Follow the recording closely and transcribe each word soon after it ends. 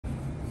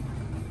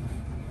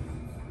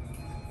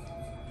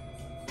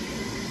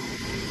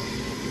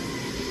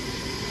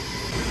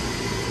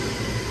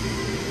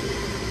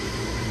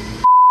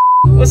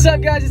What's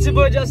up guys, it's your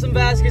boy Justin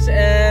Vasquez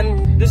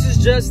and this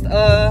is just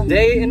a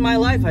day in my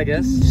life, I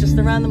guess. It's just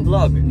a random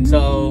vlog.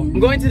 So I'm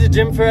going to the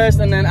gym first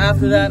and then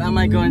after that I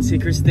might go and see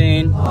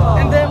Christine.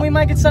 And then we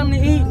might get something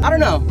to eat. I don't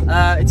know.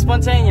 It's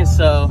spontaneous,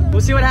 so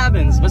we'll see what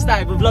happens.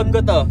 Basta, i-vlog ko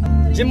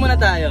to. Gym muna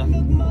tayo.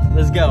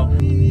 Let's go.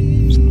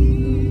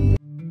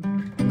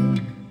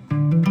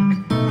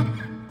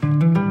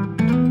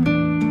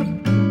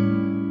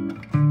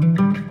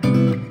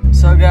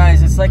 So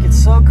guys, it's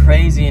so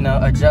crazy, you know,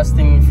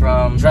 adjusting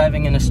from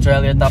driving in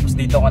Australia tapos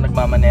dito ako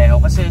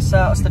nagmamaneho. Kasi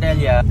sa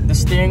Australia, the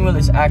steering wheel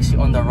is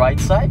actually on the right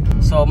side.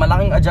 So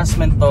malaking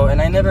adjustment to and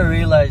I never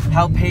realized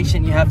how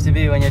patient you have to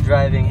be when you're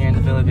driving here in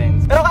the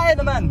Philippines. Pero kaya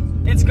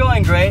naman. It's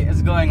going great.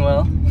 It's going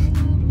well.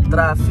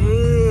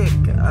 Traffic.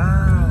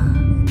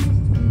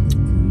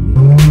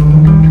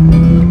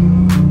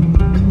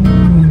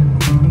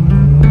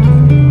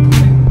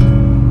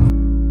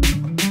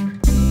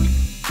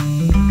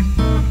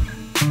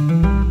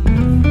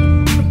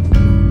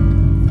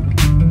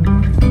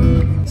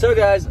 So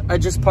guys, I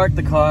just parked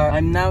the car.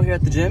 I'm now here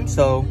at the gym,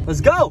 so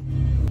let's go!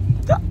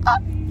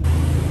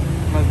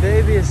 My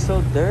baby is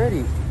so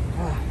dirty.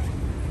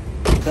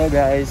 So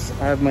guys,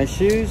 I have my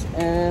shoes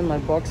and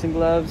my boxing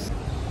gloves.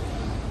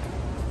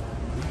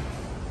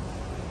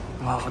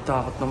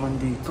 Nakakatakot naman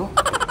dito.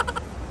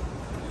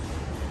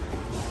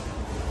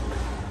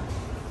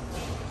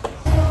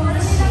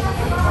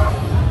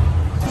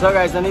 So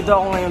guys, nandito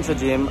ako ngayon sa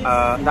gym.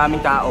 Ang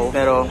daming tao,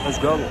 pero let's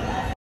go!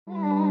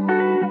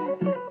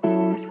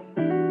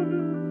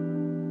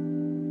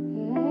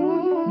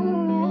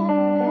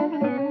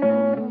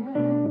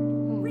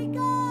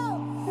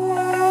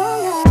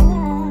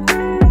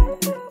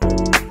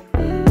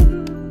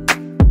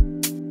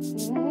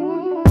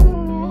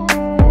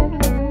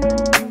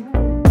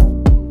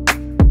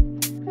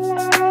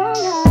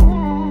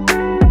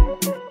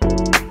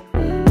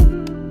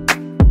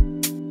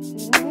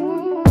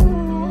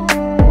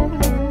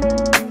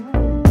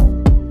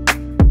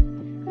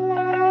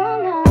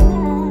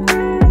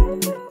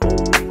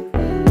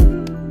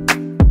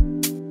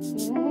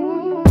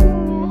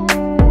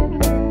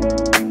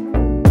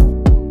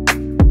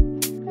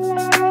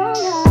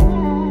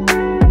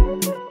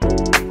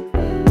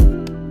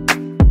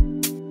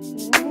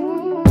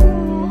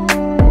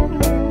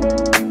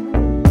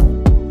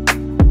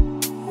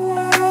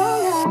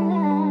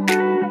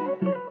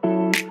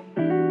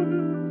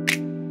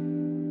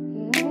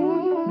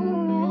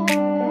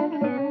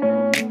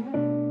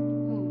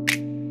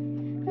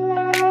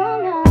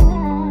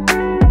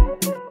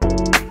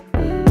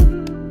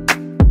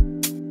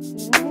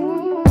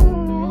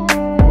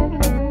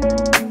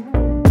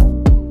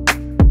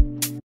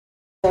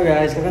 So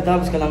guys,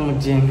 kakatapos ko lang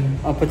mag-gym.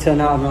 Up until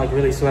now, I'm like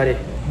really sweaty.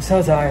 I'm so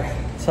tired.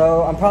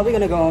 So I'm probably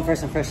gonna go home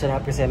first and freshen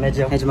up kasi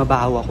medyo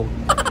mabaho ako.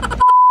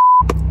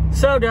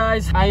 So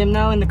guys, I am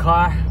now in the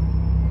car.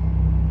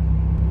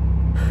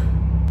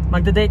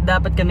 Magda-date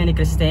dapat kami ni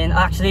Christine.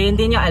 Actually,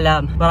 hindi niya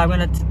alam, but I'm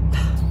gonna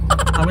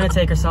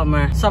take her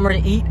somewhere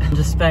to eat and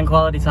just spend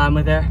quality time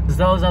with her.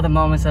 Because those are the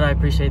moments that I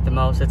appreciate the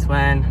most. It's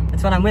when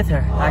I'm with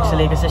her.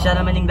 Actually, kasi siya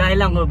naman yung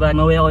dahilan ko ba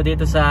mauwi ako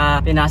dito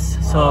sa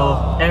Pinas. So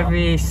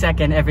every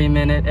second, every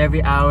minute, every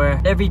hour,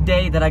 every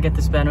day that I get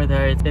to spend with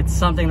her, it's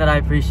something that I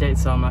appreciate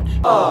so much.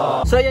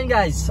 So yun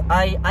guys,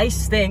 I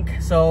stink.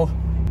 So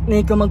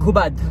need ko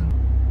maghubad.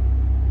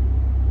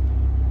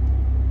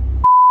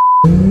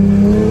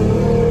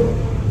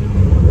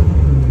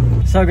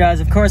 So guys,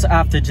 of course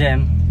after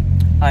gym,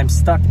 I'm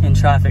stuck in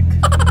traffic.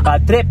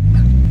 Bad trip!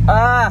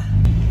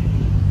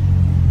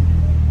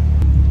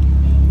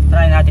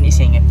 Try natin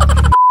isingit.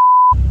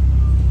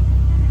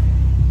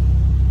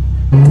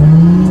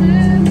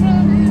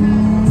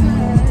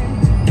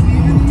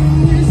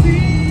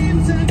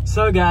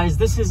 So guys,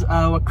 this is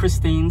what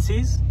Christine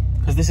sees.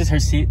 Because this is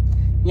her seat.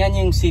 Yan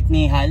yung seat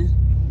ni Hal.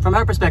 From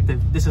her perspective,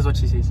 this is what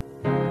she sees.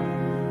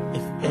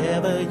 If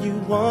ever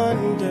you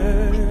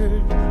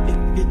wondered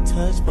if it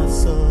touched my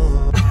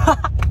soul.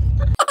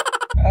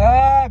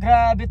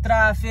 Grabe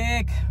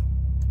traffic.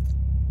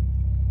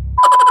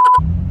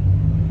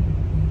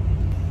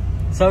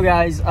 So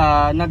guys,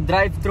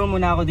 nag-drive-thru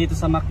muna ako dito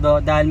sa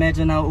McDo dahil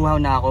medyo nauuhaw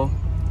na ako.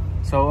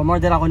 So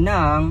umorder ako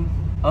ng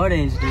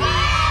orange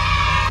juice.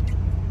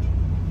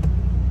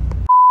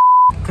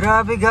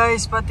 Grabe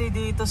guys, pati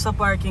dito sa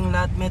parking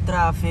lot may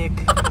traffic.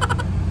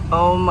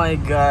 Oh my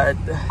god.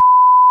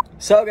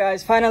 So guys,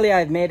 finally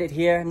I've made it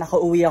here.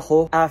 Nakauwi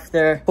ako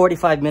after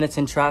 45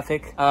 minutes in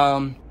traffic.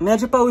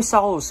 Medyo pawis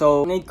ako, so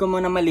need ko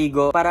muna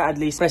maligo para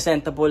at least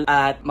presentable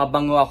at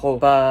mabango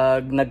ako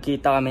pag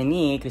nagkita kami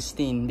ni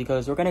Christine.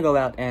 Because we're gonna go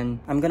out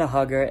and I'm gonna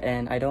hug her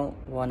and I don't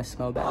wanna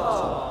smell bad.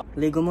 So,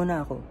 ligo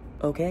muna ako.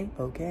 Okay?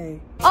 Okay.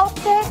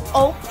 Okay,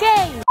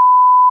 okay.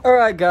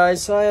 Alright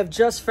guys, so I have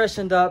just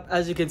freshened up.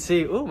 As you can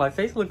see, ooh, my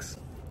face looks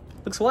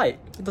white.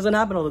 It doesn't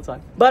happen all the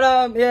time. But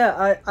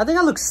yeah, I think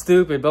I look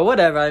stupid, but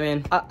whatever. I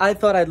mean, I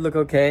thought I'd look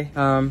okay.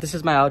 This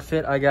is my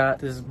outfit. I got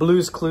this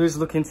Blue's Clues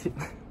looking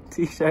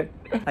t-shirt.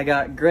 I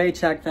got gray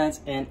track pants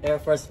and Air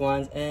Force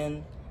Ones,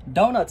 and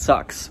donut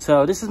sucks.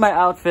 So this is my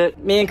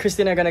outfit. Me and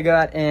Christine are gonna go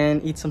out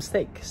and eat some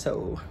steak.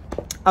 So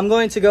I'm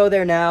going to go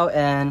there now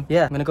and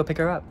yeah, I'm gonna go pick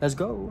her up. Let's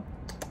go.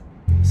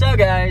 So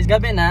guys,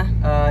 gabi na.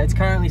 It's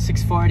currently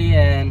 6:40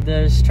 and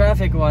there's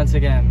traffic once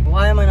again.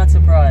 Why am I not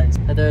surprised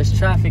that there's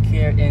traffic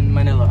here in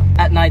Manila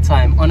at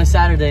nighttime on a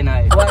Saturday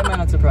night? Why am I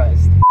not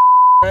surprised?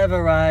 I've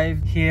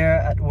arrived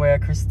here at where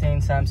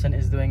Christine Samson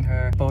is doing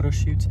her photo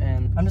shoots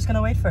and I'm just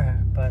gonna wait for her,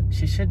 but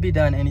she should be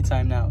done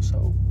anytime now.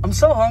 So I'm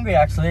so hungry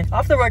actually.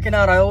 After working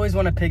out, I always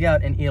want to pig out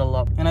and eat a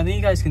lot. And I think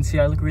you guys can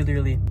see I look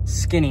really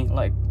skinny.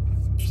 Like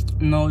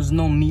there's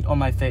no meat on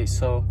my face.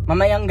 So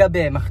mamayang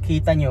gabi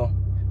makikita nyo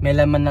may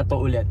laman na to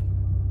ulit.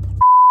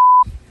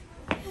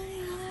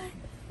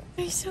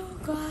 Ay, so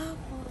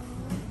gwapo.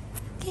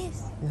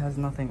 Kiss. It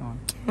has nothing on.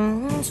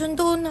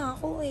 Sundo na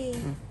ako eh.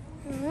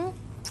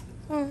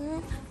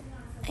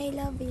 I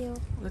love you.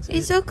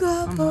 It's so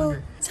gwapo.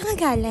 Saan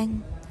ka galing?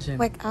 Gym.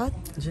 Workout?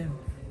 Gym.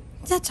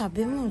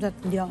 Sabi mo,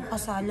 hindi ako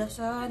kasala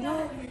sa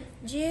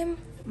gym.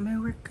 May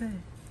work ka eh.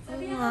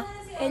 Oo nga.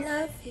 I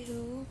love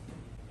you.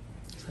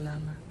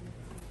 Salamat.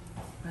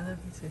 I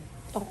love you too.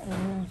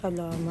 Salamat. I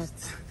love you.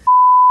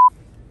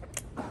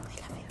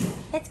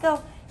 Let's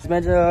go.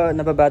 Medyo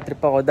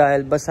nababatrip ako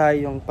dahil basa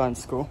yung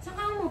pants ko.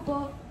 Saka mo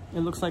po.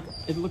 It looks like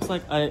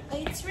I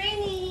It's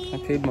raining.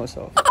 paid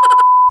myself.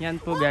 Yan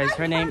po guys,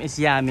 her name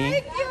is Yami.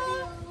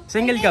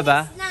 Single ka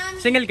ba?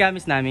 Single ka,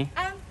 Miss Nami?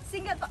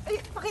 Single pa.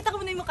 Pakita ko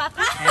muna yung mukha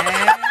ko.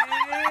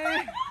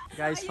 Hey!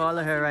 Guys,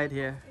 follow her right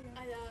here.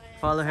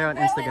 Follow her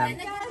on Instagram.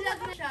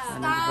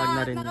 Nag-vlog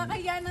na rin yun.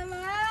 Nakakaya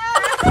naman.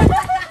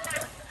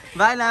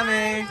 Bye,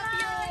 Nami!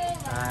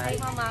 Bye.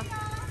 Mama.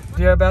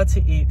 We're about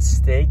to eat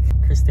steak.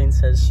 Christine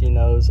says she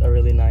knows a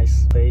really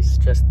nice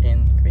place just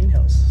in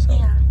Greenhouse. So.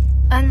 Yeah.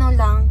 Ano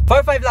lang?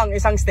 4-5 lang,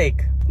 isang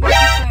steak.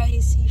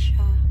 Pricey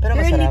siya. Pero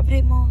masarap.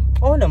 Libre mo.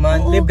 Oo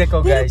naman, libre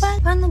ko guys.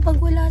 Pero paano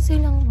pag wala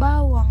silang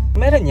bawang?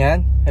 Meron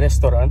yan,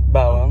 restaurant,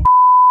 bawang.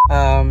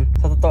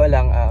 Sa totoo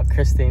lang,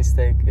 Christine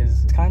steak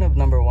is kind of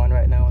 #1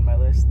 right now on my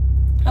list.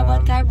 How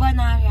about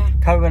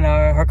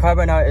carbonara? Her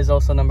carbonara is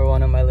also #1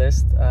 on my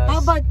list. How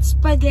about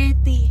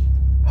spaghetti?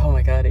 Oh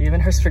my god,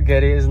 even her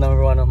spaghetti is #1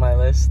 on my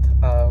list.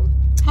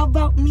 How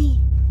about me?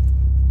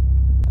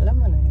 Alam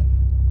mo na yun.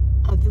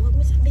 Di wag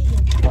mo sabihin.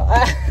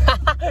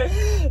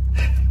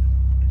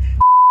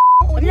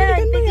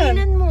 Umuulan,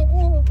 tigilan mo.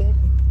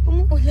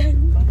 Umuulan.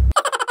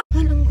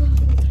 Walang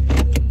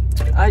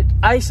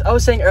I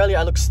was saying earlier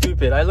I look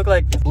stupid. I look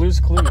like Blue's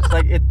Clues.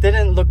 Like it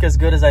didn't look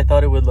as good as I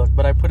thought it would look,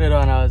 but I put it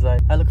on. I was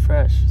like, I look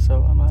fresh,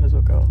 so I might as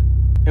well go.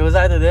 It was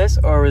either this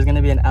or it was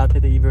gonna be an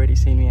outfit that you've already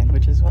seen me in,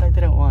 which is what I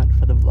didn't want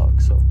for the vlog.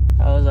 So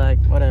I was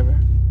like, whatever.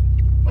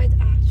 What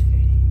outfit?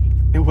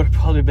 It would have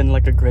probably been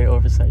like a gray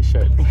oversized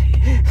shirt.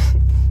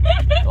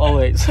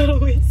 Always.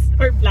 Always.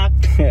 Or black.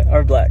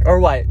 Or black.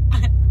 Or white.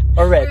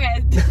 Or red.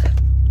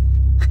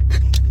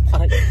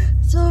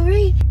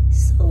 Sorry.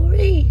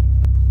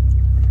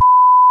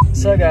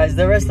 So guys,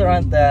 the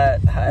restaurant that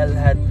I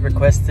had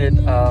requested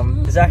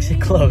is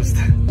actually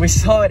closed. We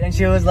saw it and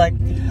she was like,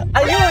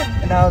 ayun!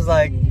 And I was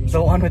like,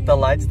 the one with the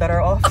lights that are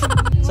off?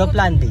 So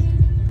plan B.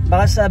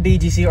 Baka sa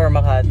BGC or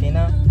Makati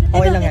na.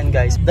 Okay lang yan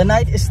guys. The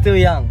night is still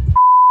young.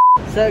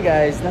 So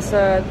guys,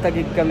 nasa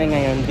Taguig kami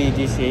ngayon,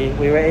 BGC.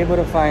 We were able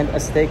to find a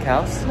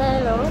steakhouse.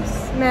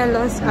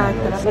 Melos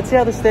ata. Let's see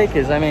how the steak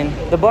is. I mean,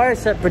 the bar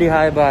is set pretty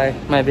high by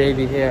my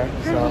baby here.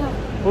 So,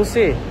 we'll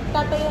see.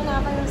 Tatayo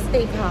na ako ng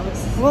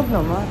steakhouse. Huwag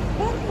naman.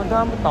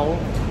 Madamot ako.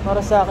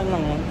 Para sa akin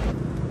lang yan.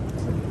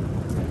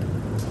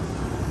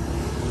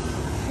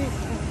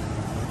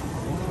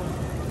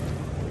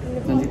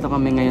 Nandito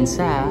kami ngayon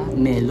sa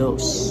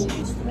Melos.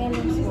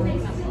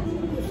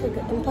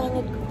 Ang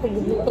pangit ko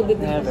pagod.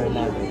 Never.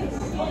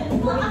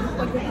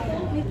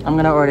 I'm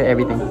gonna order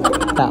everything.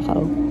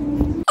 Takaw.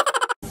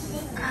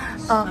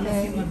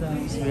 Okay.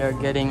 So we are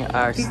getting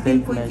our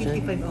steak measured.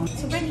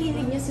 Sobrang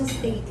hilig niya sa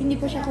steak. Hindi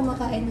pa siya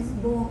kumakain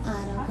ng buong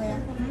araw. Kaya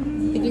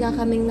bigla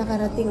kaming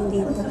nakarating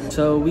dito.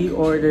 So we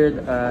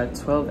ordered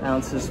 12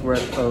 ounces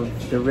worth of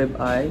the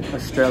ribeye,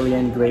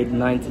 Australian grade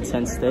 9 to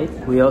 10 steak.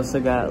 We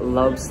also got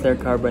lobster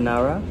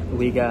carbonara.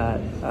 We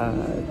got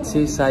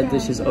 2 side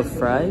dishes of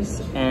fries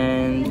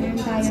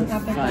and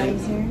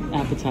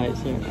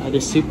appetizer.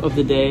 There's soup of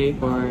the day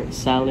or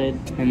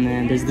salad, and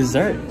then there's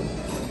dessert.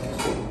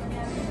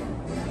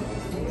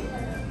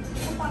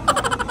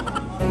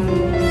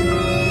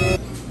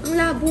 Ang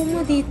labo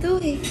mo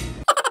dito eh.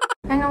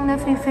 Anong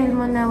nafe-feel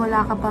mo na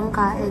wala ka pang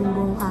kain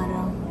buong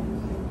araw?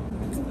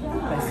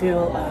 I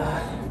feel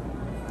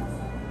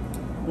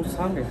I'm just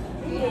hungry.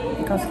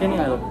 Look how skinny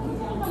I look.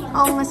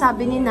 Oo nga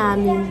sabi ni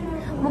Nami.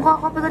 Mukha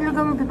ka pa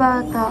talaga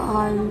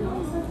mabibataan.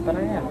 But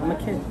I am. I'm a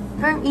kid.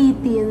 From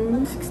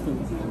 18. 16.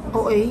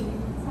 Okay.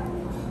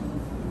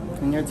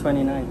 And you're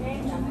 29.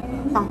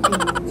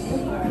 Tangin.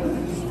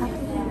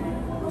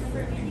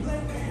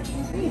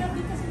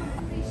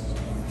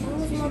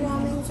 Mas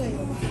maraming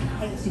sa'yo.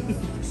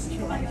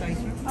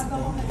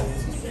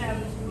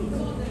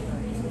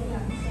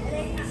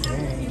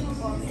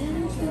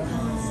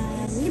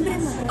 Libre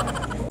mo.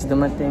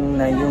 dumating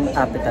na yung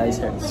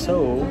appetizer.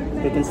 So,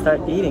 we can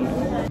start eating.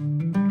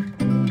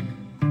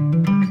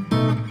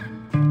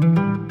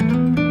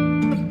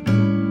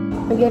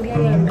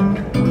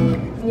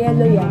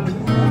 Yellow yan.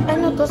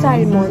 Ano to,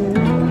 salmon?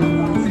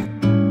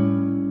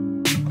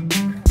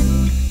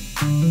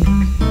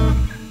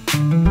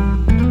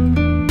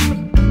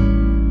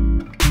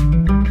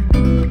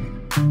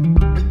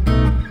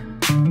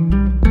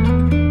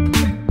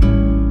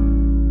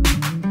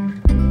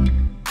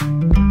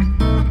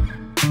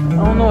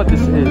 I don't know what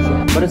this is,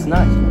 but it's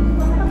nice.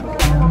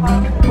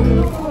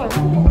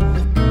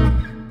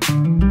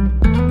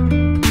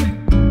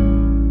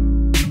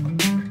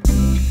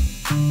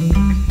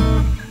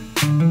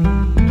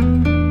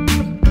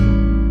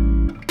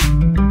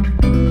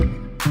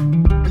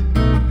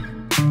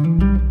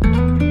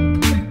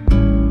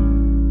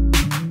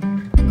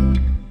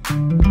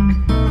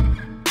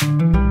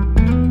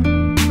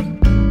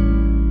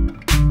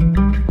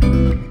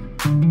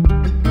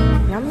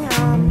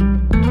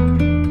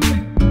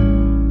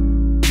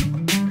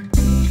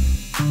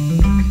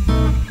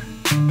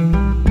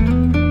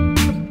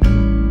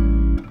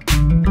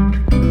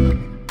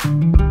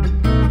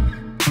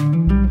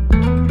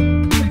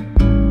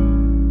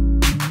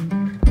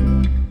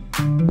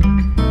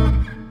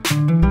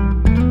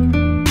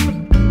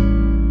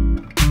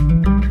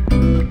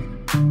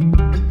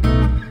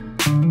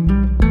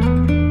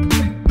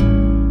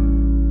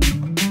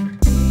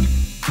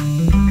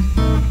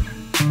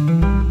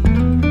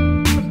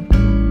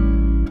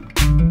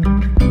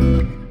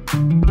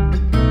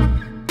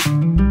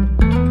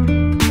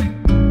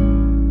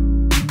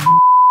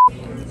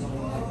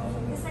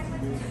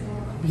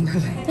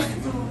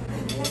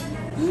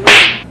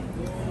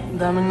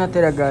 Daming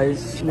natira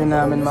guys, hindi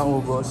namin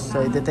maubos.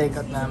 So, iti-take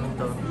out namin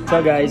to.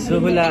 So guys,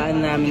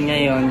 huhulaan namin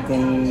ngayon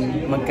kung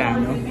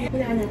magkano.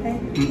 Hulaan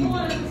natin?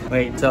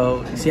 Wait,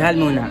 so, si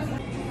Hal muna.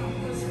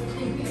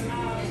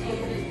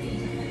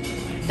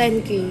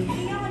 10K.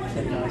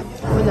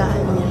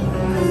 Hulaan niya.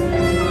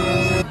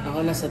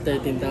 Ako nasa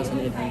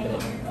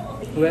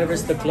 13,800.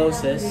 Whoever's the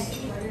closest.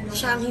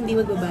 Siya ang hindi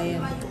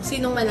magbabayad.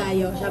 Sinong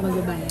malayo, siya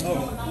magbabayad.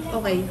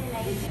 Okay.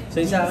 So,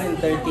 sa akin,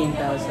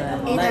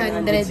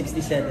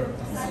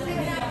 13,967.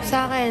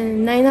 Sa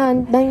akin,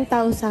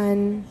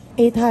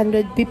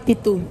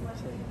 9,852.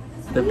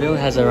 The bill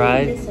has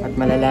arrived at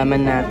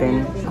malalaman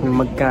natin kung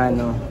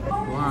magkano.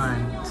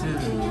 1,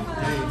 2, 3.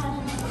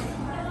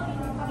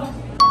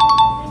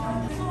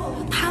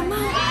 Tama!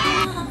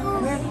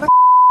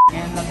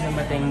 Ngayon lang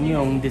dumating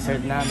yung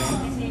dessert namin.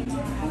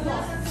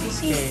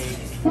 Cheesecake.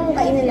 Ano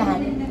kainin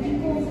lahat?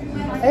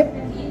 Eh,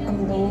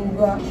 ang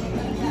duga.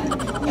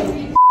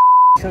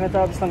 So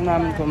natapos lang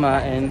namin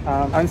kumain.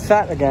 I'm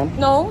fat again.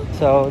 No?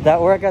 So that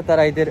workout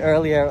that I did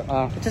earlier,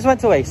 it just went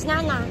to waste.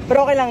 Nana.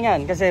 Pero okay lang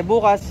yan kasi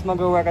bukas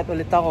mag-workout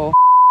ulit ako.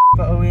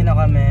 Pauwi na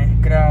kami.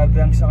 Grabe,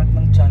 ang sakit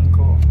ng tiyan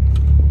ko.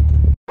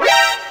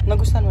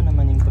 Nagustuhan mo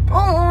naman yung pagkain?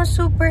 Oo,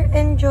 super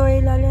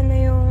enjoy. Lalo na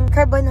yung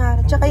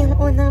carbonara. Tsaka yung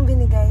unang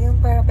binigay, yung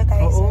per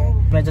appetizer. Oo.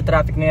 Medyo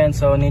traffic ngayon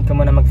so need ko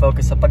muna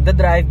mag-focus sa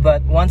pagdadrive.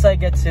 But once I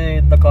get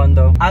to the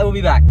condo, I will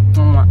be back.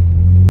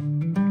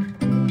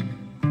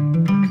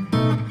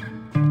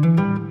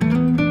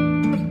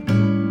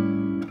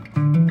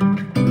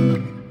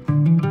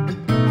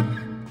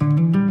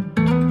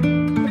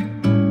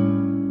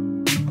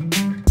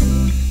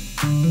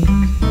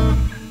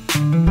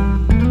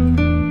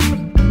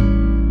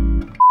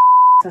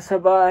 Sa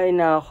bahay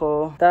na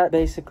ako. That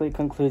basically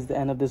concludes the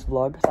end of this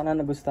vlog. Sana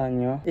nagustuhan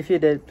nyo. If you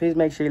did, please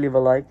make sure you leave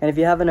a like. And if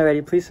you haven't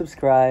already, please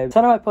subscribe.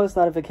 Sana mag-post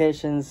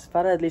notifications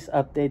para at least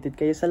updated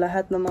kayo sa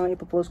lahat ng mga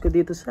ipopost ko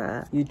dito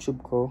sa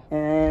YouTube ko.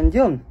 And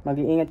yun,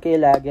 mag-iingat kayo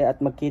lagi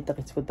at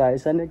magkita-kits po tayo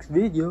sa next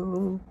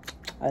video.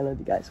 I love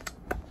you guys.